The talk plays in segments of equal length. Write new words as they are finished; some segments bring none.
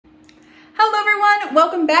Hello everyone,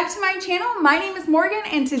 welcome back to my channel. My name is Morgan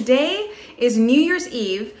and today is New Year's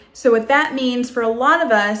Eve. So what that means for a lot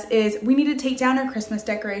of us is we need to take down our Christmas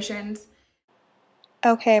decorations.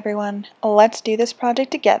 Okay everyone, let's do this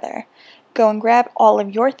project together. Go and grab all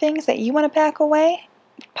of your things that you want to pack away,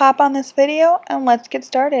 pop on this video, and let's get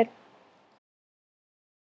started.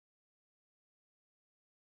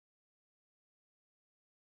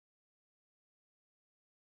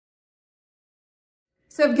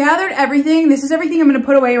 So I've gathered everything. This is everything I'm going to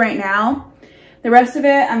put away right now. The rest of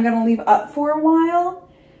it I'm going to leave up for a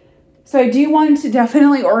while. So I do want to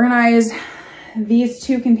definitely organize these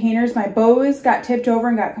two containers. My bows got tipped over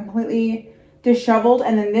and got completely disheveled.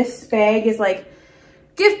 And then this bag is like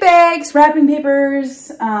gift bags, wrapping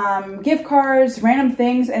papers, gift cards, random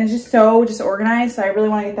things. And it's just so disorganized. So I really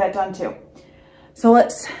want to get that done too. So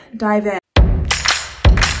let's dive in.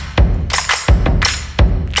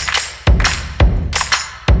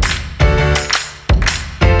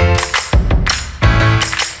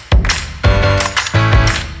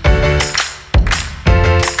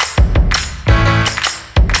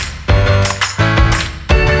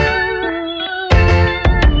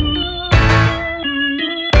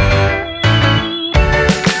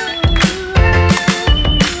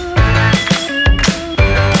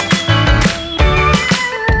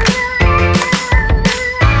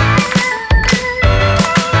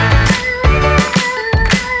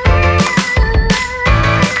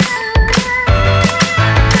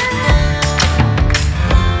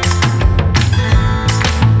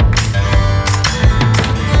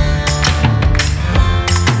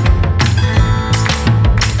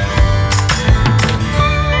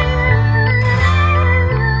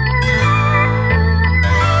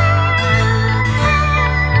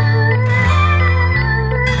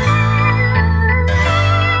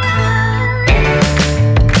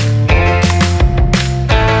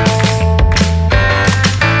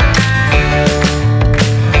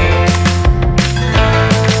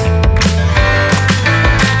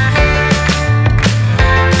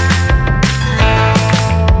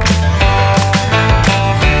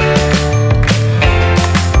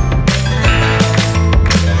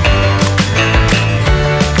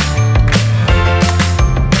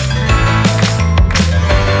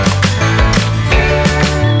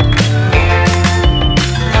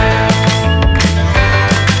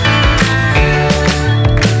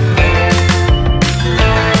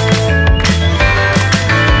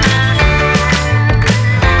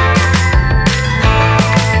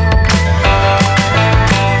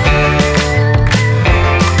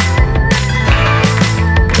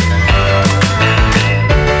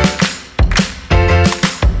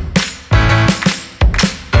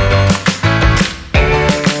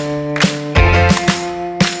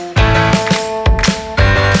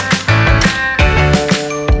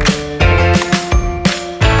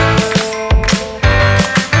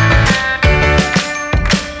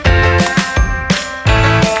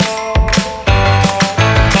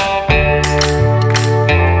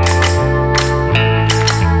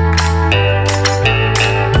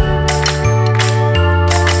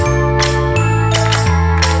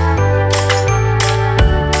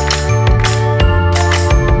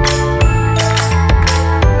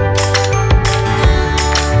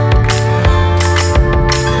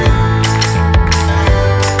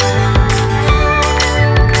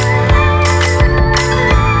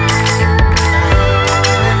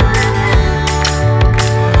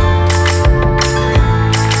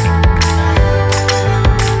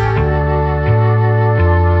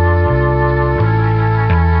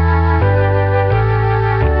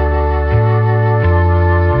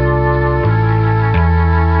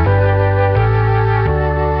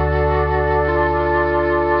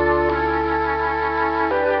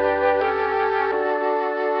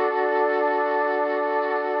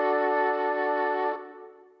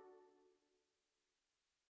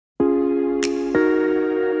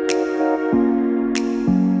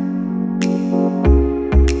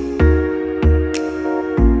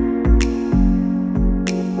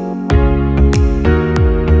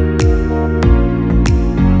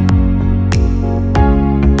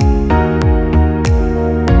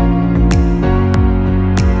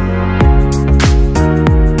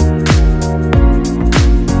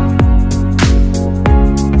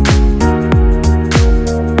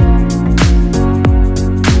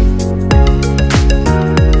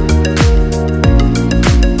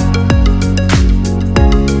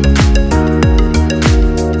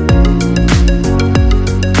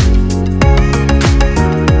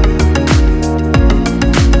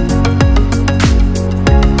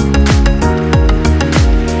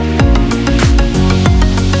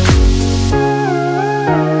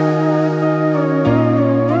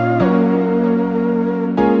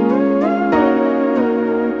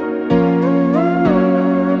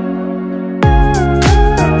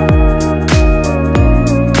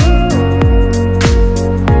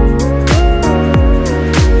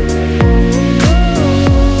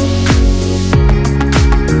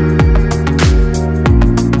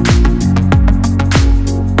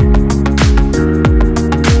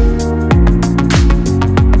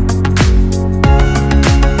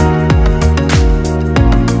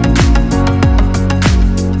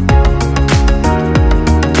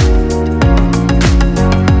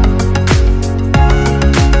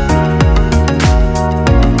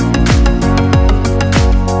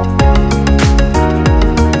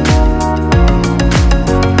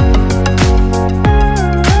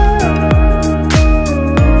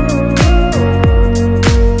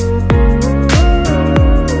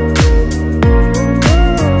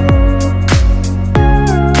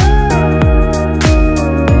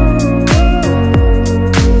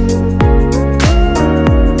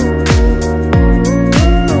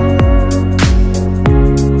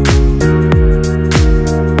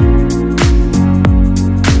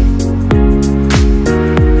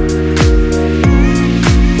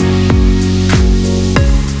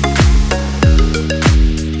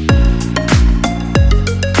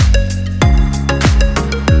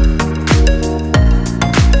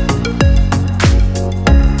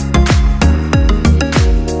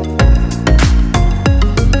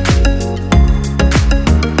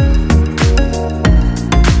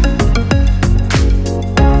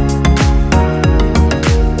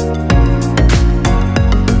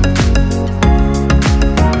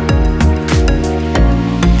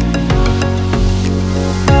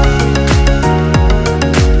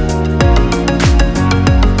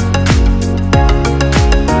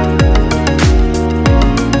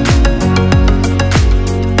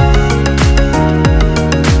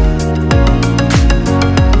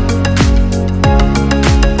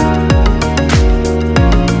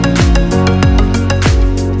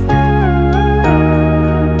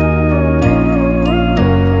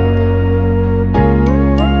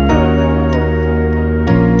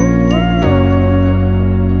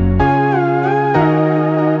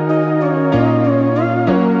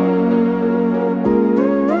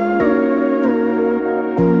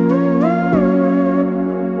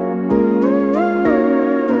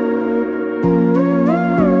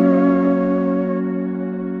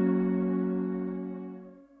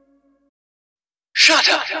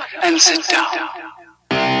 and sit down.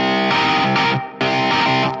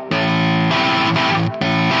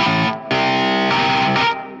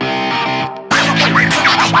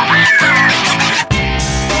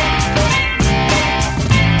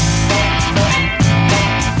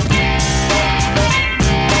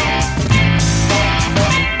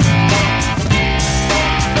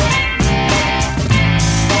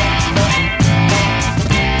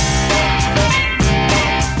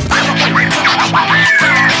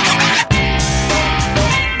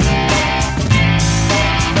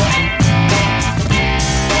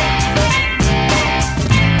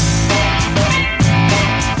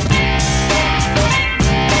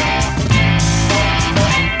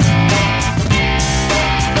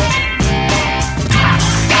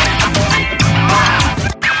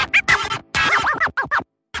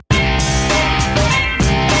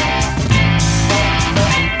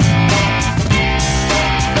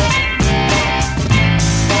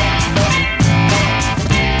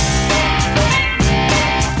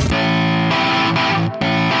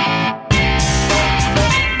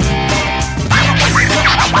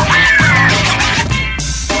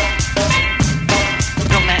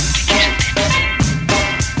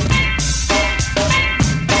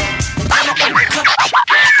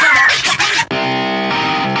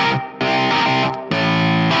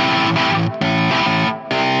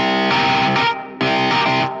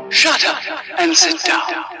 Shut up and sit down.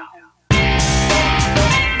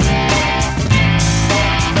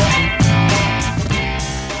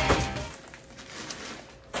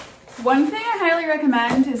 One thing I highly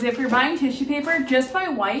recommend is if you're buying tissue paper, just buy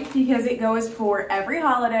white because it goes for every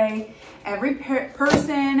holiday, every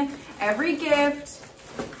person, every gift,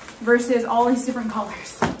 versus all these different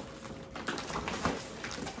colors.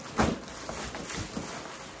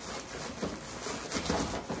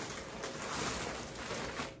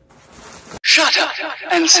 Shut up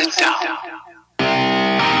and sit down.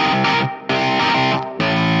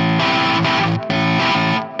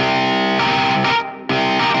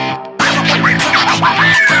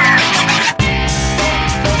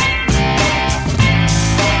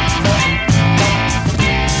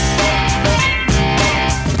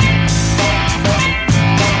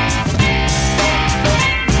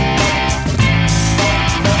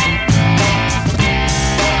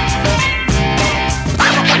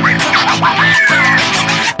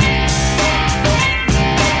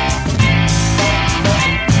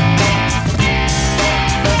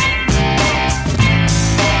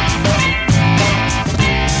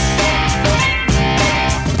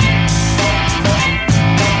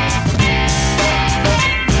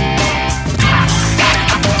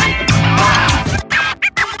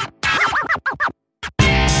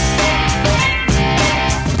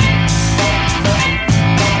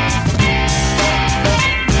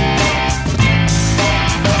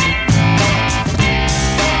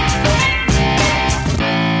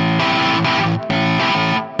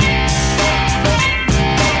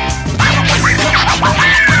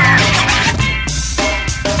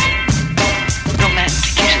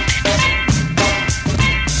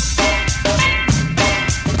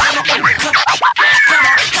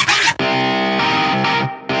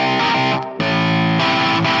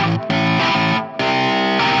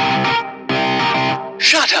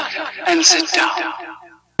 Shut up and sit down.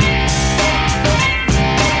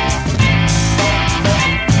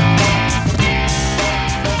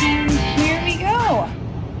 And here we go.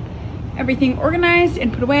 Everything organized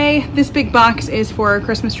and put away. This big box is for a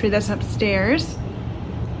Christmas tree that's upstairs.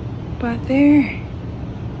 But there,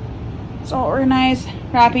 it's all organized.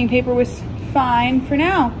 Wrapping paper was fine for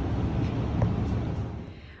now.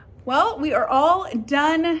 Well, we are all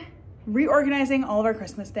done reorganizing all of our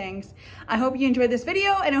Christmas things. I hope you enjoyed this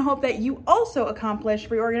video, and I hope that you also accomplished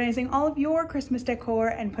reorganizing all of your Christmas decor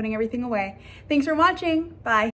and putting everything away. Thanks for watching. Bye.